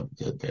Shaykh to each other.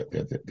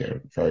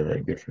 They're very,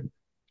 very different.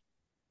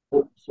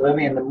 So I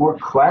mean, the more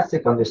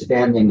classic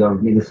understanding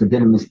of Midas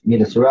Adin and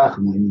Midas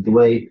Rachman, the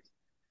way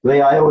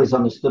I always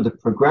understood the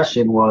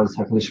progression was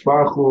HaKadosh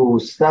Baruch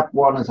Hu, step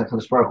one is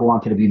HaKadosh Baruch Hu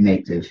wanted to be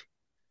native.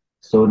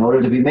 So in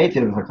order to be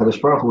mated, if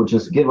HaKadosh Baruch Hu would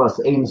just give us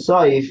Ein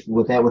Sof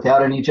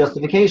without any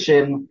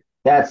justification,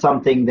 that's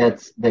something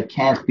that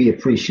can't be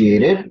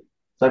appreciated.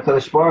 So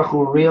HaKadosh Baruch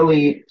Hu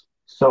really,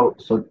 so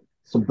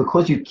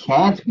because you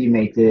can't be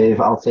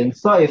mated, I'll say Ein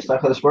Sof, so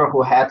HaKadosh Baruch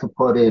Hu had to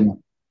put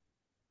in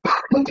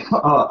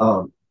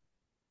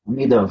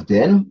Midah of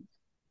Din.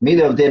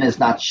 Midah of Din is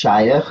not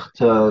Shaykh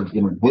to,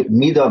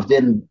 Midah of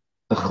Din,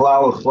 the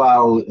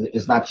Chlal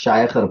is not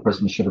Shaykh that a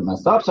person should have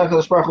messed up. So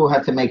HaKadosh Baruch Hu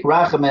had to make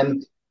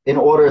Rachamim in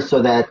order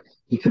so that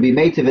he could be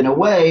mative in a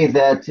way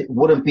that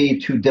wouldn't be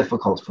too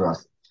difficult for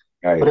us.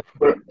 Right.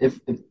 But if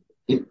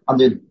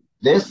under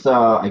this,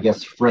 I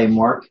guess,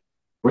 framework,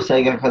 we're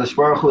saying HaKadosh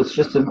Baruch Hu, it's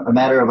just a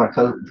matter of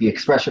the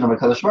expression of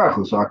HaKadosh Baruch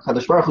Hu. So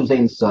HaKadosh Baruch Hu is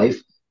Ein Sof.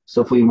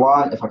 So if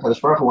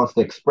HaKadosh Baruch Hu wants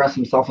to express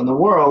himself in the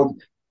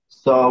world,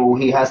 so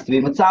he has to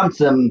be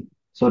mitzamtzim,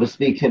 so to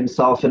speak,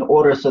 himself in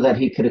order so that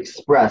he could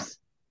express.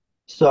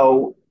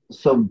 So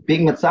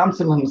being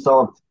mitzamtzim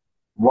himself,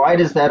 why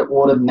does that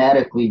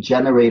automatically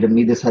generate a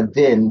Midas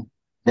Hadin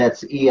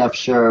that's EF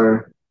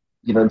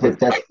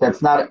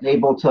that's not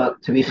able to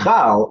be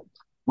Chal?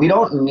 We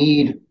don't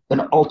need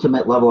an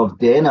ultimate level of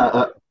Din.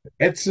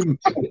 Etzim,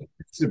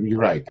 you're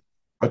right.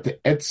 But the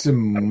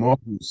Etzim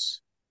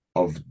Mohus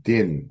of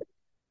Din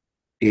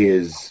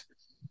is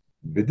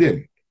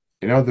Bedin.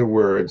 In other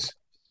words,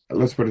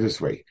 let's put it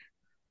this way.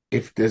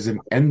 If there's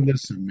an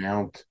endless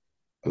amount,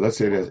 let's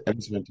say there's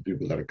endless amount of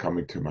people that are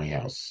coming to my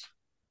house,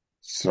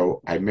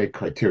 so I make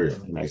criteria,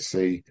 and I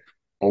say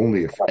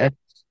only if X,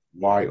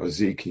 Y, or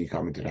Z can you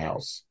come into the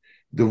house.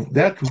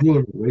 That rule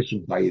of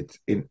relation by it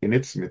in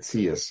its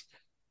mitzias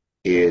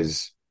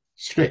is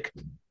strict,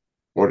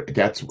 or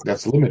that's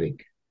limiting,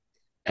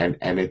 and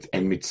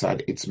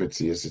mitzad its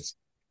mitzias, it's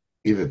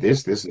either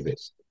this, or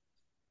this.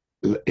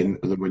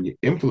 When you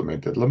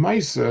implement it,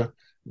 lemaisa,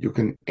 you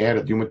can add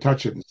it, you can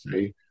touch it and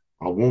say,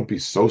 I won't be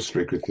so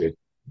strict with it,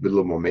 but a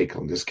little more make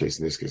in this case,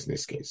 in this case, in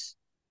this case.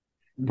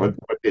 But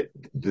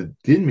the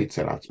din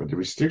mitzvah atzma, the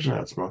restriction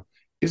atzma,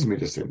 is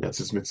mitzvah sin. That's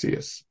his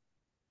mitzias.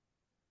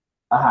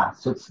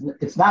 So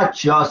it's not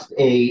just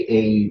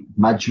a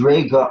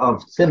madrega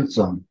of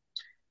tzimtzum.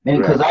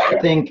 Because I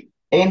think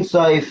Ein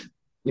Sof,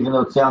 even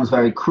though it sounds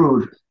very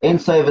crude, Ein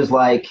Sof is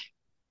like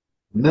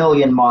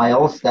 1,000,000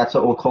 miles. That's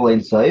what we'll call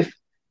Ein Sof.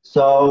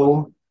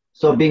 So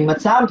being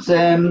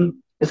mitzamtzim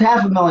is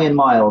 500,000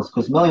 miles,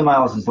 because 1,000,000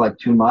 miles is like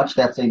too much.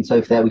 That's Ein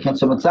Sof that we can.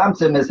 So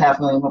mitzamtzim is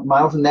 500,000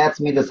 miles, and that's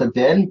Midas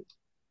Adin.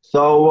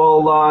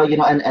 So we'll,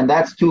 and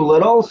that's too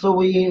little. So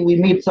we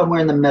meet somewhere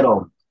in the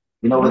middle,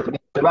 with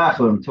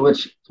Rachum. To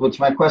which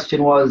my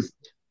question was,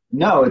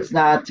 no, it's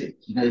not.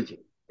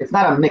 It's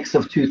not a mix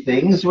of two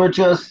things. We're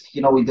just,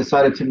 we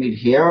decided to meet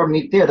here or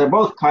meet there. They're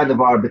both kind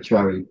of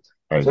arbitrary.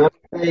 Right. So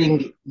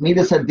everything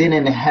Midas Adin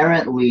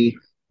inherently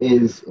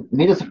is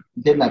Midas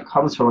Adin that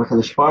comes from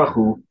HaKadosh Baruch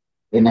Hu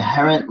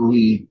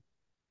inherently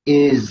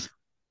is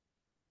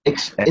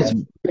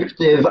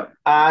restrictive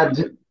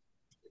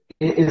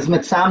is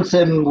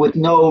mitzamtzim with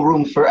no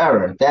room for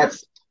error.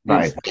 That's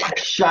right.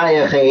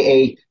 Shayach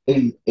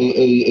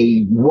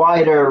a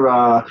wider,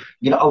 a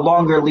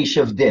longer leash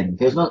of din.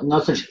 There's no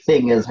such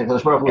thing as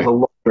HaKadosh Baruch Hu with a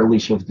longer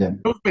leash of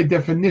din. By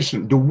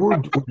definition, the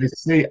word when I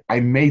say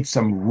I made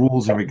some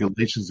rules and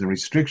regulations and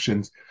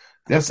restrictions,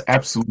 that's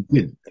absolute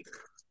din.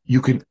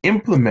 You can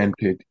implement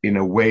it in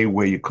a way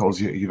where you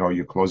close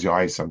your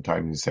eyes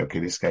sometimes and say, okay,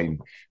 this guy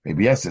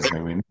maybe yes, this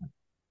maybe not.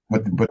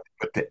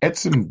 But but the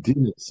etzem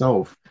din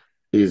itself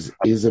is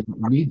a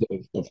need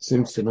of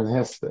tzimtzum and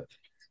hester.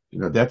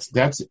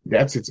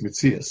 That's its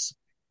mitzias.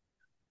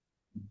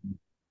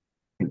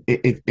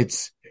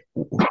 It's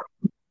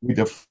we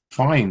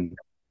define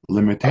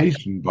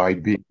limitation by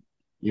being,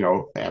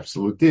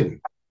 absolute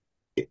din.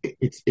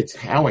 It's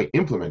how I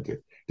implement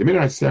it. The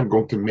minute I say I'm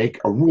going to make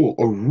a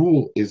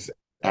rule is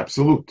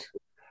absolute.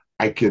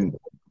 I can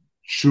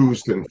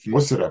choose to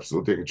enforce it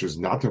absolutely. I can choose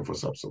not to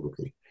enforce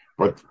absolutely.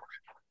 But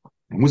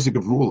music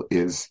of rule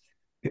is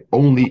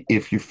only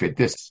if you fit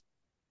this.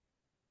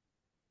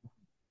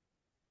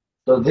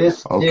 So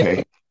this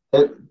okay.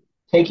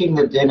 Taking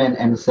the din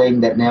and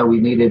saying that now we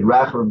needed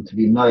rachum to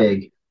be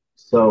noeg.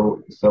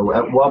 So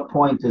at what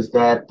point does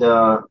that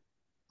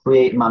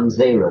create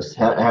mamzerus?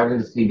 How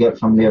does he get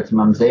from there to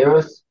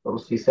mamzerus? What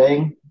was he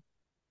saying?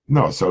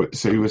 No, so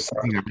he was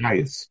saying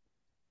arayis.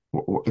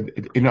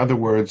 In other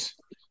words,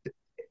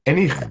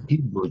 any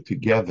chibur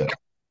together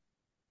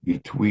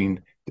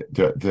between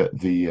the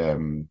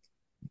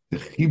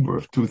chibur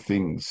of two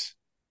things,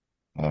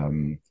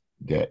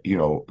 that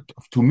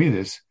of two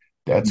midas,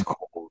 that's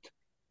called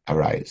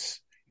arayis.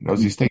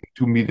 He's taking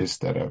two midas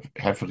that are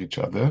half of each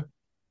other,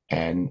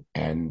 and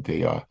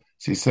they are.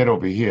 So he said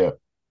over here,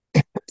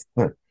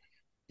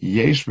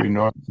 yesh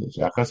v'nor.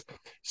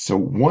 So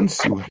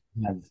once you have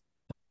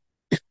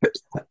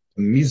a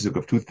mizug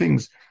of two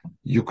things,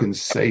 you can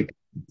say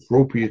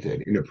appropriate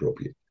and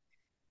inappropriate.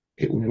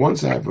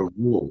 Once I have a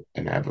rule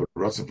and I have a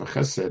rasa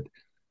v'chesed,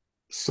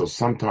 so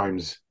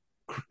sometimes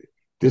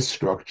this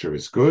structure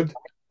is good,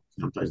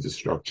 sometimes this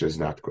structure is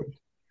not good.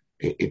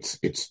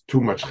 It's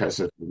too much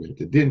chesed for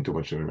the din, too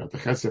much the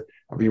chesed,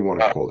 however you want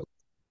to call it.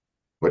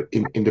 But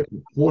in the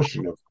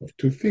proportion of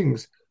two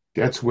things,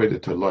 that's where the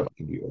talad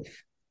can be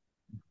off.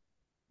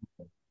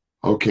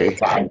 Okay.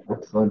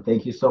 Excellent.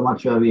 Thank you so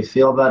much, Rabbi.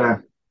 Feel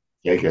better.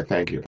 Thank you.